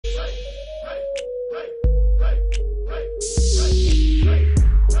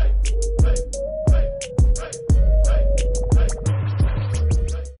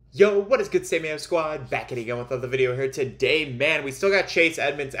Yo, what is good, Stay Man Squad? Back at it again with another video here today. Man, we still got Chase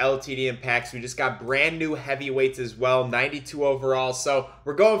Edmonds LTD in packs. We just got brand new heavyweights as well, 92 overall. So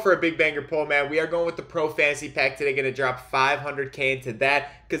we're going for a big banger pull, man. We are going with the Pro Fantasy pack today. Going to drop 500k into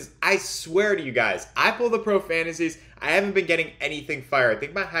that because I swear to you guys, I pull the Pro Fantasies. I haven't been getting anything fire. I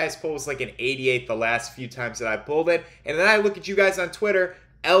think my highest pull was like an 88 the last few times that I pulled it. And then I look at you guys on Twitter,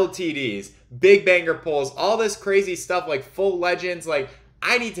 LTDs, big banger pulls, all this crazy stuff like full legends, like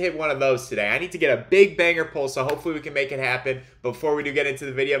I need to hit one of those today. I need to get a big banger pull, so hopefully we can make it happen. Before we do get into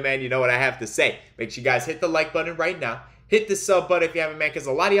the video, man, you know what I have to say. Make sure you guys hit the like button right now. Hit the sub button if you haven't, man, because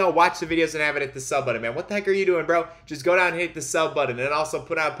a lot of y'all watch the videos and haven't hit the sub button, man. What the heck are you doing, bro? Just go down and hit the sub button. And also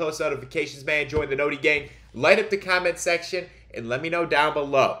put on post notifications, man. Join the NOTIS gang. Light up the comment section and let me know down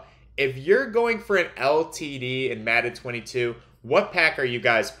below. If you're going for an LTD in Madden 22, what pack are you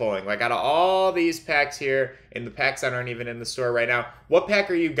guys pulling? Like, out of all these packs here, and the packs that aren't even in the store right now, what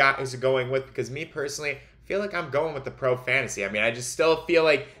pack are you guys going with? Because me personally, I feel like I'm going with the Pro Fantasy. I mean, I just still feel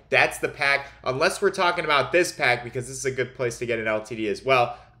like that's the pack, unless we're talking about this pack, because this is a good place to get an LTD as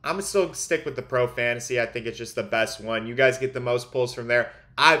well. I'm going to still stick with the Pro Fantasy. I think it's just the best one. You guys get the most pulls from there.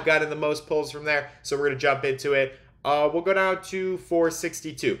 I've gotten the most pulls from there, so we're going to jump into it. We'll go down to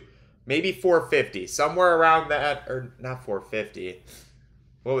 462. Maybe 450, somewhere around that, or not 450.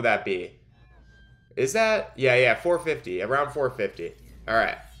 What would that be? Is that? Yeah, 450, around 450. All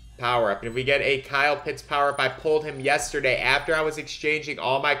right, power up. And if we get a Kyle Pitts power up, I pulled him yesterday after I was exchanging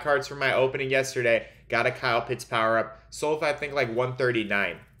all my cards from my opening yesterday. Got a Kyle Pitts power up. Sold, I think, like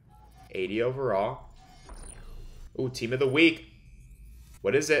 139. 80 overall. Ooh, team of the week.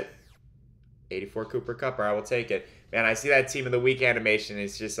 What is it? 84 Cooper Cup. I will take it. Man, I see that team of the week animation.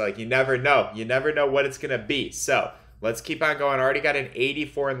 It's just like, you never know. You never know what it's going to be. So, let's keep on going. I already got an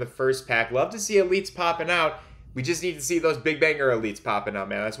 84 in the first pack. Love to see elites popping out. We just need to see those big banger elites popping out,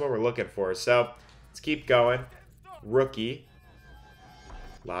 man. That's what we're looking for. So, let's keep going. Rookie.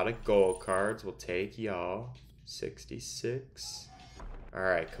 A lot of gold cards. We'll take y'all. 66. All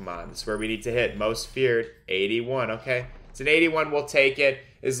right, come on. This is where we need to hit. Most feared. 81. Okay. It's an 81. We'll take it.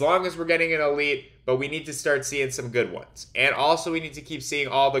 As long as we're getting an elite. But we need to start seeing some good ones. And also we need to keep seeing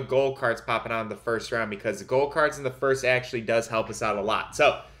all the gold cards popping out in the first round, because the gold cards in the first actually does help us out a lot.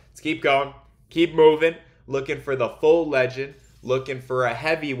 So let's keep going. Keep moving. Looking for the full legend. Looking for a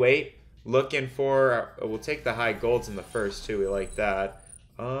heavyweight. Looking for... we'll take the high golds in the first too. We like that.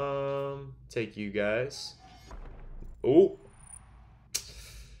 Take you guys. Ooh.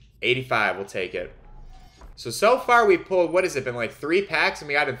 85. We'll take it. So far we pulled, what has it been, like 3 packs, and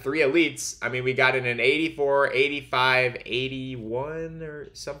we got in 3 elites. I mean, we got in an 84, 85, 81,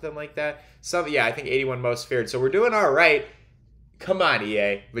 or something like that. Yeah, I think 81 most feared. So we're doing all right. Come on,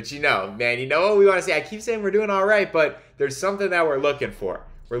 EA. But you know, man, you know what we want to see. I keep saying we're doing all right, but there's something that we're looking for.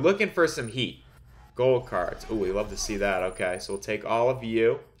 We're looking for some heat. Gold cards. Ooh, we love to see that. Okay, so we'll take all of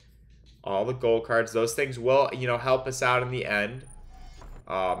you. All the gold cards. Those things will, you know, help us out in the end.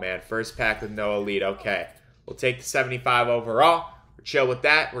 Oh, man, first pack with no elite. Okay. We'll take the 75 overall. We're chill with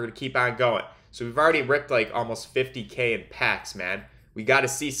that. We're going to keep on going. So we've already ripped like almost 50k in packs, man. We got to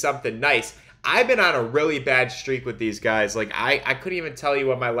see something nice. I've been on a really bad streak with these guys. Like, I couldn't even tell you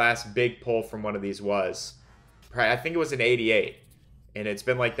what my last big pull from one of these was. I think it was an 88. And it's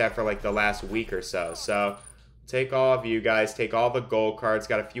been like that for like the last week or so. So, take all of you guys. Take all the gold cards.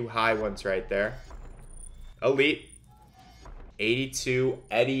 Got a few high ones right there. Elite. 82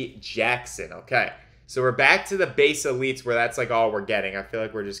 Eddie Jackson. Okay. So we're back to the base elites where that's like all we're getting. I feel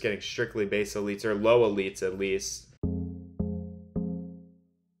like we're just getting strictly base elites, or low elites at least.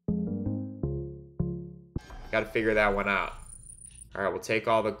 Got to figure that one out. All right, we'll take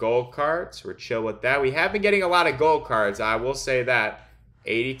all the gold cards. We're chill with that. We have been getting a lot of gold cards. I will say that.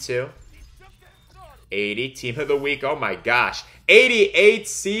 82. 80. Team of the week. Oh my gosh. 88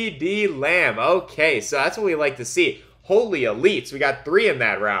 CD Lamb. Okay, so that's what we like to see. Holy elites. We got 3 in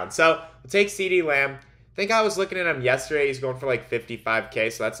that round. So we'll take CD Lamb. I think I was looking at him yesterday. He's going for like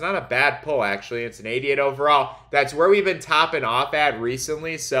 55k, so that's not a bad pull, actually. It's an 88 overall. That's where we've been topping off at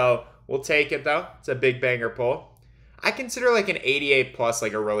recently, so we'll take it, though. It's a big banger pull. I consider like an 88 plus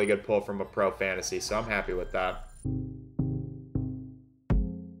like a really good pull from a Pro Fantasy, so I'm happy with that.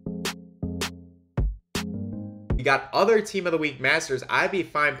 We got other Team of the Week Masters. I'd be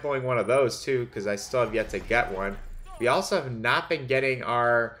fine pulling one of those, too, because I still have yet to get one. We also have not been getting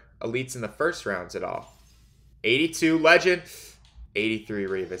our elites in the first rounds at all. 82 Legend. 83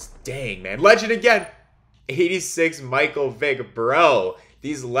 Revis. Dang, man. Legend again. 86 Michael Vick. Bro,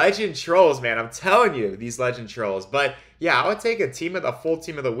 these Legend trolls, man. I'm telling you, these Legend trolls. But, yeah, I would take a full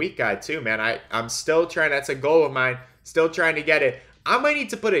Team of the Week guy, too, man. I'm still trying. That's a goal of mine. Still trying to get it. I might need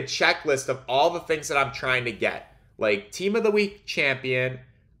to put a checklist of all the things that I'm trying to get. Like, Team of the Week champion.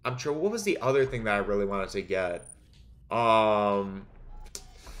 I'm sure, what was the other thing that I really wanted to get? Legend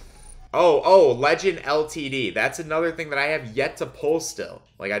LTD. That's another thing that I have yet to pull still.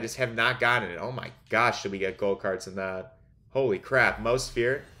 Like, I just have not gotten it. Oh my gosh, did we get gold cards in that? Holy crap. Most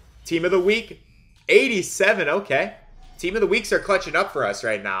Fear. Team of the Week. 87. Okay. Team of the Weeks are clutching up for us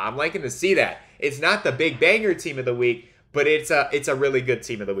right now. I'm liking to see that. It's not the big banger Team of the Week, but it's a really good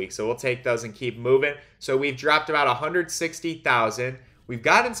Team of the Week. So we'll take those and keep moving. So we've dropped about 160,000. We've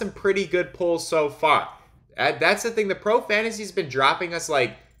gotten some pretty good pulls so far. That's the thing. The Pro Fantasy's been dropping us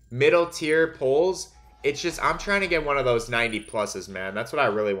like middle tier pulls. It's just I'm trying to get one of those 90 pluses, man. That's what I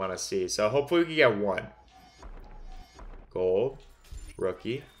really want to see. So hopefully we can get one. Gold.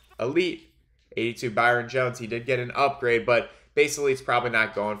 Rookie. Elite. 82 Byron Jones. He did get an upgrade, but basically it's probably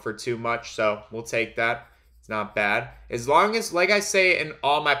not going for too much. So we'll take that. It's not bad. As long as, like I say in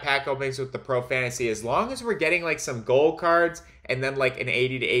all my pack openings with the Pro Fantasy, as long as we're getting like some gold cards and then like an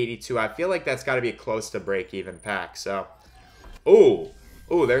 80 to 82, I feel like that's got to be close to break-even pack. So, ooh,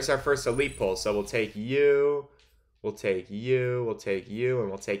 there's our first elite pull. So we'll take you, we'll take you, we'll take you, and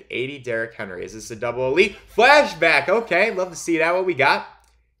we'll take 80 Derrick Henry. Is this a double elite? Flashback. Okay, love to see that. What we got?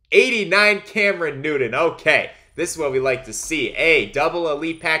 89 Cameron Newton. Okay, this is what we like to see. A double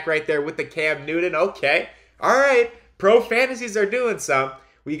elite pack right there with the Cam Newton. Okay. All right, Pro Fantasies are doing some.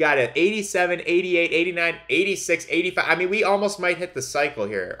 We got an 87, 88, 89, 86, 85. I mean, we almost might hit the cycle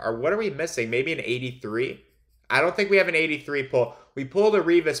here. Or what are we missing? Maybe an 83? I don't think we have an 83 pull. We pulled a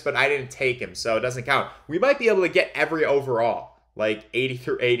Revis, but I didn't take him, so it doesn't count. We might be able to get every overall, like 80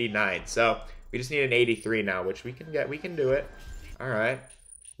 through 89. So we just need an 83 now, which we can get. We can do it. All right.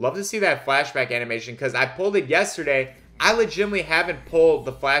 Love to see that flashback animation because I pulled it yesterday. I legitimately haven't pulled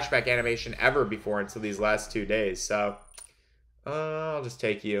the flashback animation ever before until these last 2 days. So, I'll just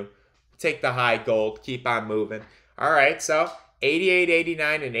take you. Take the high gold. Keep on moving. All right, so 88,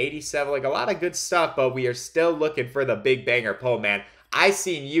 89, and 87. Like, a lot of good stuff, but we are still looking for the big banger pull, man. I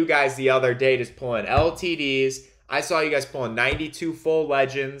seen you guys the other day just pulling LTDs. I saw you guys pulling 92 full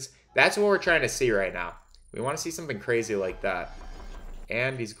legends. That's what we're trying to see right now. We want to see something crazy like that.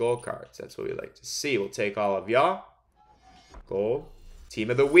 And these gold cards. That's what we like to see. We'll take all of y'all. Gold. Team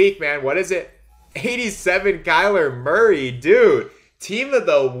of the Week, man. What is it? 87 Kyler Murray, dude. Team of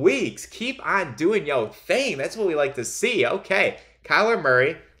the Weeks. Keep on doing your thing. That's what we like to see. Okay. Kyler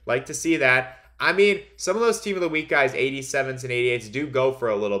Murray. Like to see that. I mean, some of those Team of the Week guys, 87s and 88s, do go for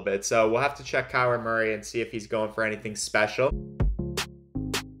a little bit. So we'll have to check Kyler Murray and see if he's going for anything special.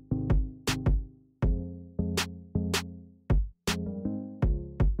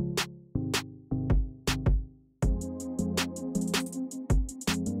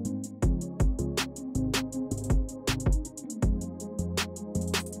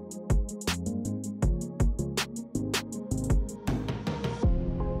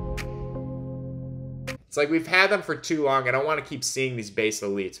 It's like we've had them for too long. I don't want to keep seeing these base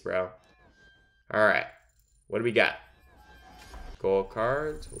elites, bro. All right. What do we got? Gold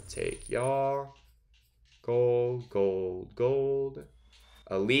cards. We'll take y'all. Gold, gold, gold.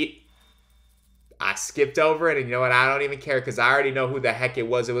 Elite. I skipped over it, and you know what? I don't even care because I already know who the heck it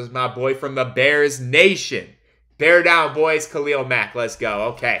was. It was my boy from the Bears Nation. Bear down, boys. Khalil Mack. Let's go.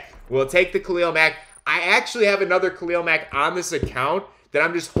 Okay. We'll take the Khalil Mack. I actually have another Khalil Mack on this account that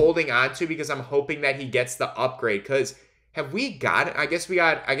I'm just holding on to because I'm hoping that he gets the upgrade. Because have we got it? I guess we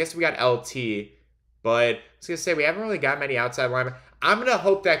got LT, but I was gonna say we haven't really got many outside linemen. I'm gonna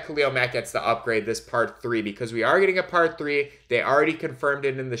hope that Khalil Mack gets the upgrade this part 3 because we are getting a part 3. They already confirmed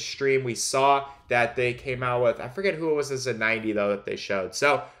it in the stream. We saw that they came out with, I forget who it was as a 90 though that they showed.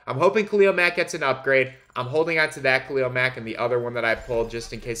 So I'm hoping Khalil Mack gets an upgrade. I'm holding on to that Khalil Mack and the other one that I pulled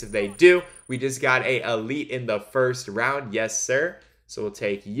just in case if they do. We just got a elite in the first round. Yes, sir. So we'll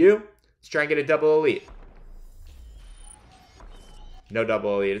take you. Let's try and get a double elite. No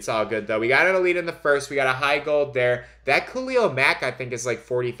double elite. It's all good, though. We got an elite in the first. We got a high gold there. That Khalil Mack, I think, is like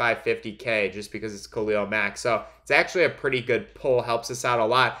 45, 50K just because it's Khalil Mack. So it's actually a pretty good pull. Helps us out a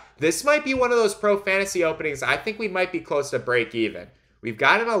lot. This might be one of those Pro Fantasy openings. I think we might be close to break even. We've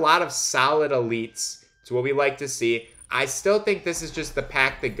gotten a lot of solid elites. It's what we like to see. I still think this is just the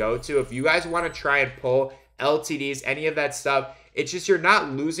pack to go to. If you guys want to try and pull LTDs, any of that stuff, it's just you're not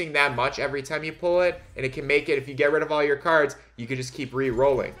losing that much every time you pull it, and it can make it, if you get rid of all your cards, you can just keep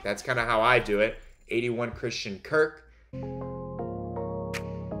re-rolling. That's kind of how I do it. 81 Christian Kirk.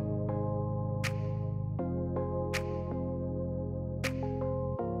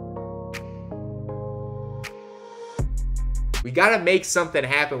 We got to make something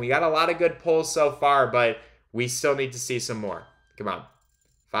happen. We got a lot of good pulls so far, but we still need to see some more. Come on.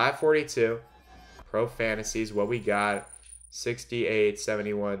 542. Pro Fantasies. What we got? 68,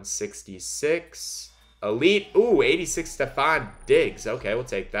 71, 66. Elite. Ooh, 86 Stephon Diggs. Okay, we'll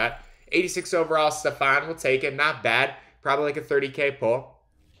take that. 86 overall Stephon. We'll take it. Not bad. Probably like a 30K pull.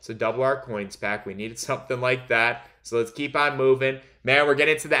 So double our coins pack. We needed something like that. So let's keep on moving. Man, we're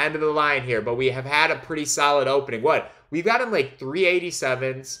getting to the end of the line here, but we have had a pretty solid opening. What? We've gotten like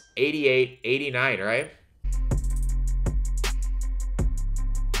 387s, 88, 89, right?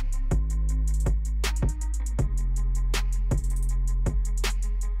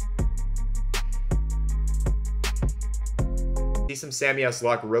 See some Samuel's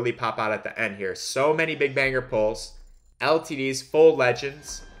luck really pop out at the end here. So many big banger pulls. LTDs, full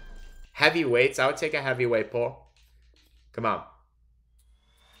legends. Heavyweights. I would take a heavyweight pull. Come on.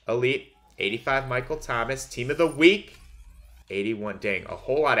 Elite. 85 Michael Thomas. Team of the week. 81. Dang. A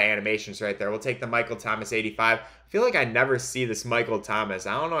whole lot of animations right there. We'll take the Michael Thomas 85. I feel like I never see this Michael Thomas.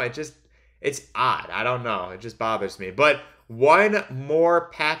 I don't know. It's odd. I don't know. It just bothers me. But one more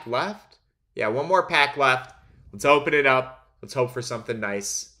pack left. Yeah, one more pack left. Let's open it up. Let's hope for something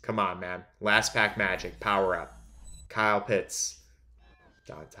nice. Come on, man. Last pack magic. Power up. Kyle Pitts.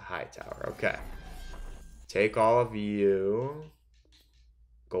 Down to Hightower. Okay. Take all of you.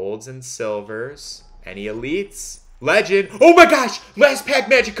 Golds and silvers. Any elites? Legend. Oh my gosh! Last pack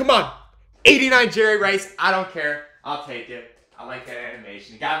magic. Come on. 89 Jerry Rice. I don't care. I'll take it. I like that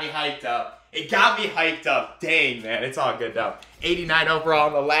animation. It got me hyped up. It got me hyped up. Dang, man. It's all good, though. 89 overall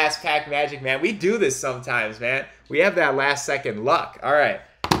in the last pack magic, man. We do this sometimes, man. We have that last second luck. All right.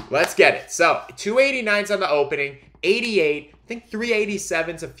 Let's get it. So, 289s on the opening. 88. I think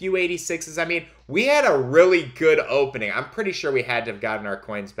 387s, a few 86s. I mean, we had a really good opening. I'm pretty sure we had to have gotten our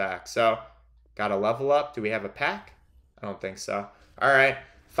coins back. So, got to level up. Do we have a pack? I don't think so. All right.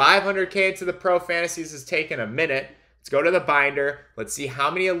 500K into the Pro Fantasies has taken a minute. Let's go to the binder. Let's see how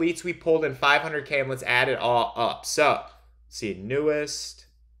many elites we pulled in 500K, and let's add it all up. So, let's see newest.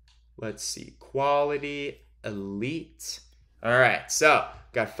 Let's see quality, elite. All right. So,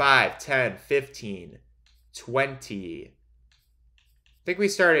 got 5, 10, 15, 20. I think we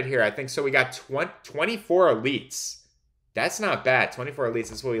started here. I think so. We got 24 elites. That's not bad. 24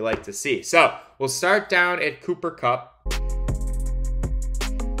 elites is what we like to see. So, we'll start down at Cooper Kupp.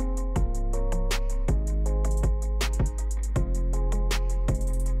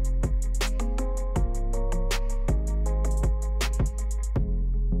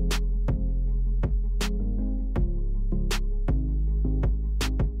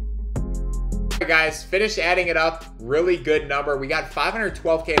 Guys, finished adding it up. Really good number. We got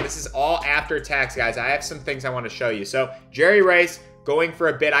 512K. This is all after tax, guys. I have some things I want to show you. So, Jerry Rice going for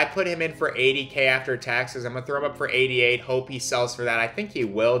a bid. I put him in for 80K after taxes. I'm going to throw him up for 88. Hope he sells for that. I think he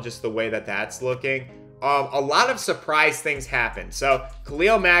will, just the way that that's looking. A lot of surprise things happened. So,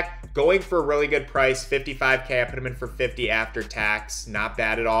 Khalil Mack going for a really good price, 55K. I put him in for 50 after tax. Not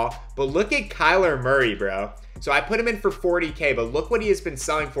bad at all. But look at Kyler Murray, bro. So I put him in for 40K, but look what he has been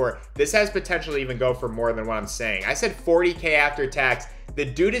selling for. This has potential to even go for more than what I'm saying. I said 40K after tax. The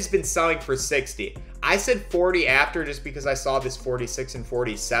dude has been selling for 60. I said 40 after just because I saw this 46 and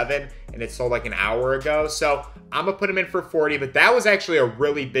 47 and it sold like an hour ago. So I'm going to put him in for 40, but that was actually a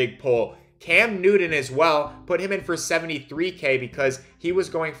really big pull. Cam Newton as well, put him in for 73K because he was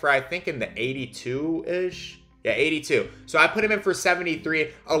going for, I think, in the 82-ish. Yeah, 82. So I put him in for 73.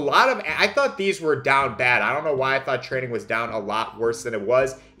 A lot of, I thought these were down bad. I don't know why I thought trading was down a lot worse than it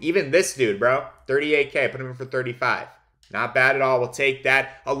was. Even this dude, bro, 38K. I put him in for 35. Not bad at all. We'll take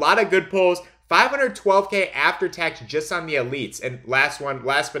that. A lot of good pulls. 512K after tax just on the elites. And last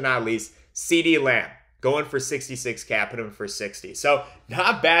but not least, CD Lamb. Going for 66K. I put him for 60. So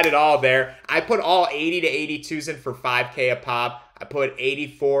not bad at all there. I put all 80 to 82s in for 5K a pop. I put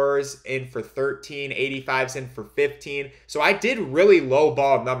 84s in for 13, 85s in for 15. So I did really low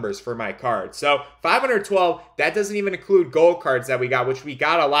ball numbers for my cards. So 512, that doesn't even include gold cards that we got, which we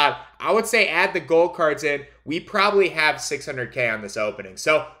got a lot. I would say add the gold cards in. We probably have 600K on this opening.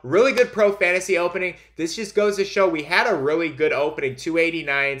 So really good Pro Fantasy opening. This just goes to show we had a really good opening.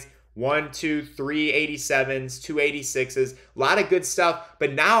 289s. 1, 2, 3 87s, 2 86s, a lot of good stuff.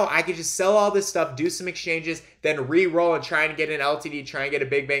 But now I can just sell all this stuff, do some exchanges, then re-roll and try and get an LTD, try and get a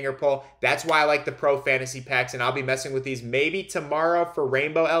big banger pull. That's why I like the Pro Fantasy packs, and I'll be messing with these maybe tomorrow for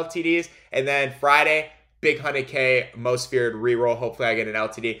Rainbow LTDs, and then Friday, big 100K most feared re-roll. Hopefully I get an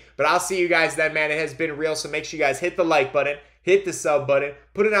LTD. But I'll see you guys then, man. It has been real, so make sure you guys hit the like button. Hit the sub button,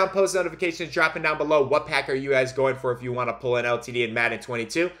 put it on post notifications, dropping down below what pack are you guys going for if you want to pull an LTD in Madden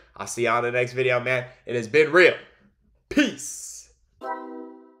 22. I'll see you on the next video, man. It has been real. Peace.